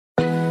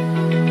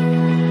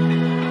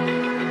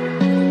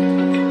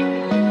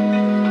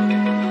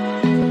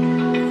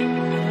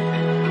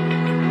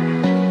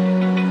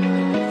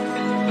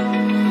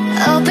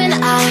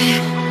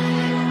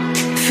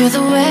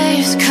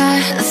waves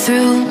cut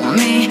through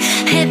me,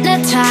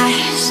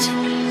 hypnotized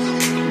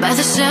by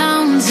the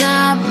sounds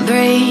I'm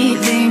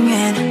breathing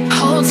in.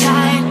 Hold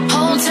tight,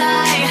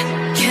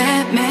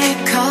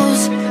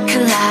 chemicals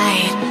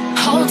collide.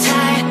 Hold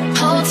tight,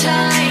 hold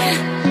tight,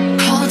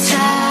 hold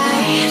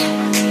tight.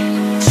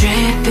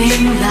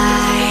 Dripping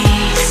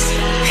lights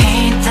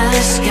paint the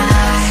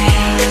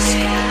skies,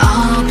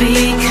 all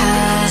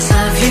because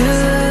of you.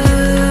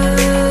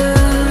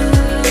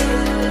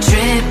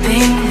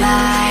 Dripping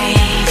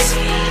lights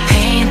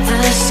paint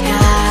the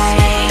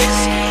skies,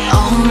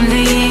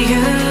 only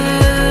you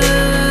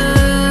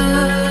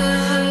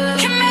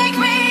can make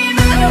me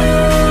move.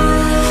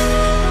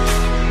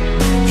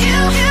 You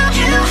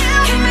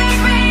can make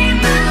me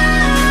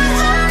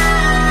move.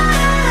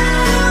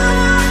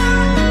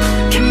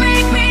 Can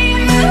make me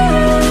move.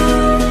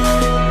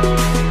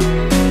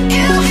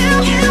 You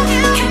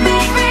can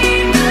make me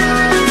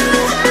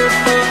move.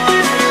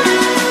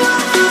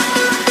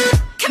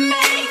 Can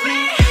make me.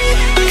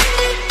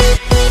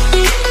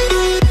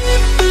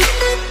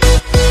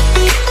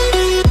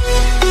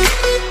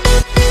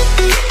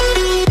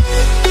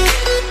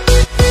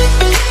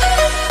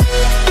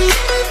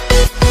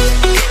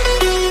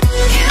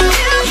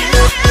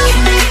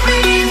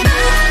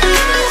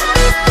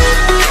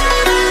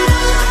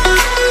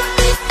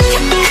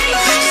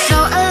 So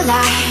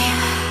alive,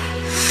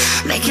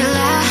 make it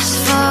last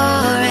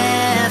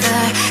forever.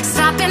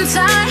 Stop in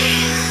time,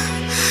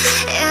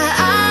 yeah,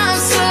 I'm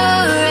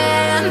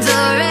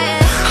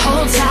surrendering.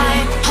 Hold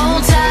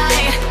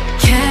tight,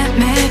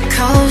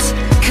 chemicals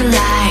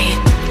collide.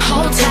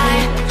 Hold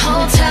tight,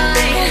 hold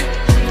tight,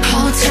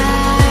 hold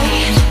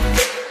tight.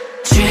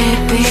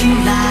 Dripping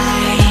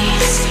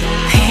lights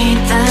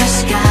paint the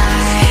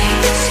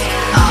skies,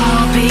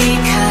 all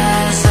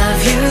because of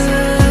you.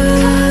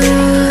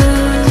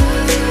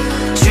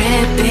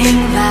 Dripping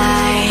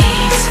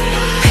lights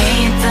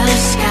paint the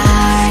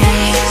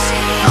skies,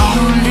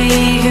 only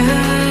you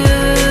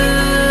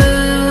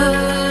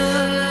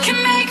can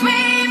make me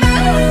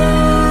move.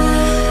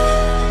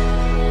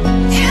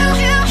 You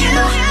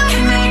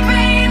can make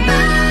me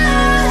move.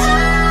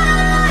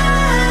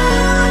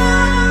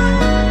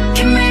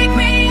 Can make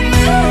me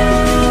move.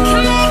 Can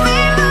make me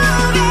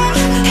move.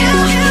 You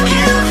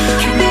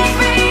can make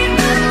me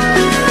move.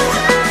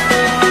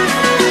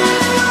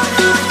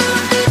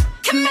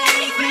 Can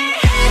make me.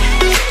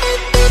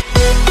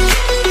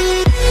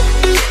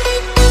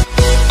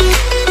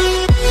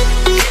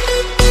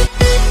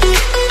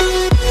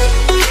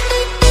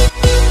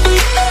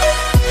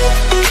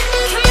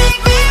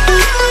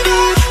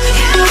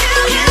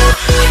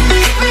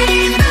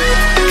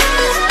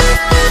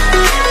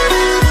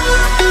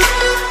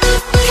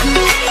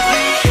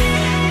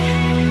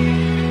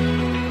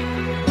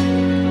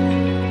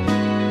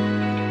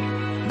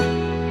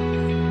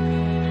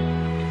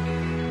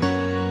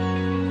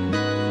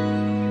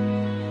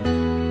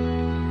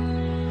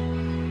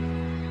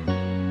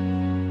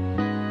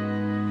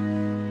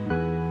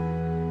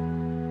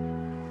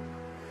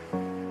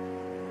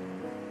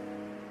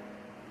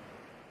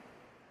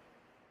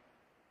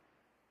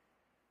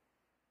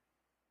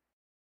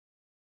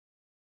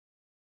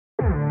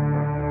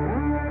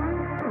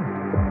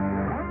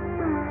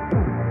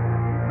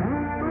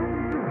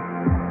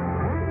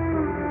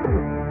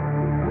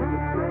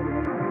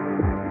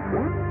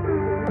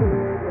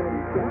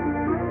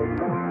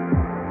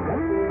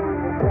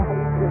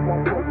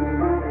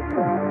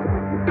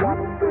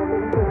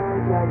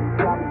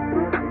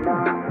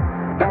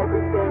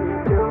 Everything you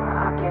do,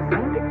 I can't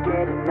seem to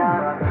get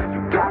enough. You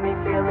got me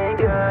feeling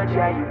good,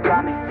 yeah, you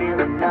got me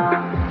feeling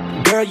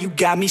numb. Girl, you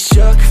got me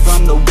shook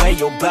from the way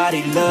your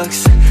body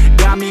looks.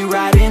 Got me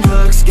riding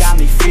hooks, got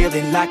me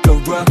feeling like a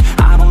rook.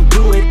 I don't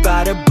do it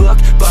by the book,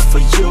 but for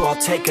you I'll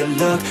take a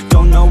look.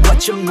 Don't know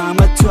what your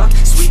mama took,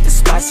 sweet and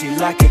spicy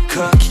like a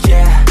cook,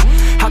 yeah.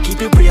 I'll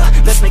keep it real,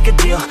 let's make a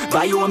deal.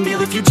 Buy you a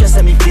meal if you just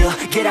let me feel.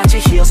 Get out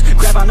your heels,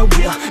 grab on the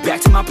wheel. Back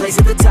to my place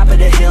at the top of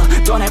the hill.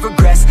 Don't have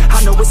regrets,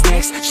 I know what's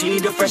next. She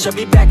need a fresh, I'll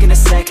be back in a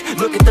sec.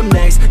 Look at them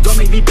legs, don't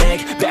make me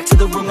beg. Back to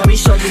the room, let me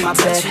show you my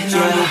bed. Touching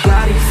on your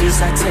body feels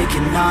like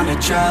taking on a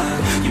drug.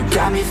 You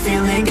got me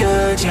feeling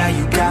good, yeah,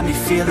 you got me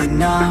feeling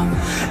numb.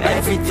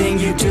 Everything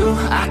you do,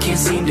 I can't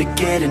seem to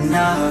get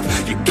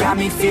enough. You got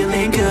me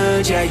feeling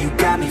good, yeah, you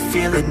got me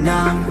feeling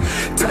numb.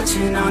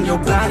 Touching on your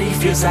body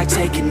feels like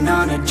taking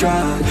on a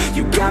drug.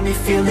 You got me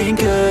feeling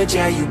good,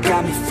 yeah, you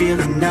got me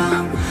feeling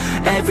numb.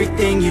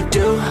 Everything you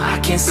do, I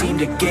can't seem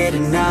to get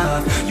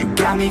enough. You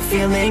got me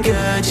feeling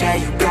good, yeah,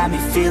 you got me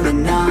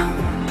feeling numb.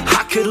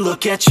 I could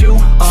look at you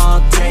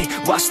all day,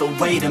 watch the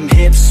way them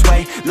hips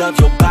sway. Love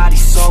your body,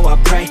 so I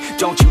pray,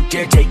 don't you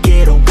dare take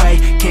it away.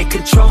 Can't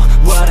control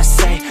what I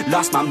say,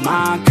 lost my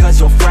mind cause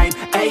your frame.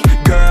 Hey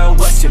girl,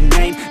 what's your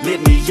name?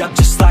 Lit me up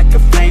just like a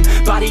flame.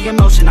 Body in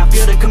motion, I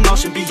feel the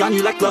commotion beyond on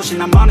you like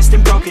lotion. I'm honest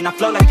and broken, I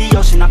flow like the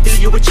ocean. I feel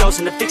you were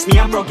chosen to fix me,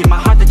 I'm broken. My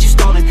heart that you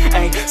stolen,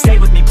 ayy. Stay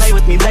with me, play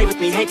with me, lay with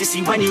me. Hate to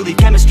see when you leave,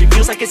 chemistry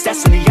feels like it's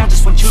destiny. I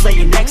just want you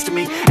laying next to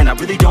me, and I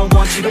really don't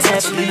want you to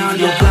ever leave. On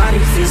your body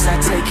feels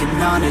like taking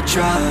on a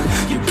drug.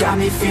 You got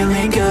me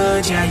feeling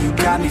good, yeah, you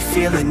got me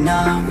feeling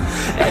numb.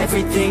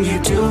 Everything you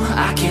do,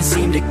 I can't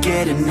seem to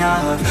get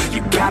enough.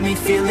 You got me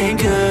feeling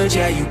good,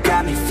 yeah, you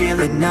got me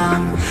feeling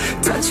numb.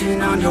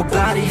 Touching on your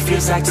body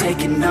feels like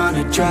taking on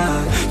a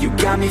drug. You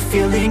got me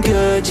feeling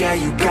good, yeah,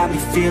 you got me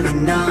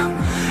feeling numb.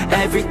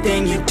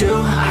 Everything you do,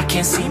 I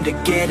can't seem to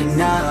get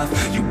enough.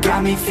 You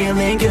got me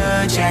feeling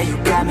good, yeah, you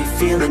got me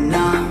feeling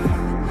numb.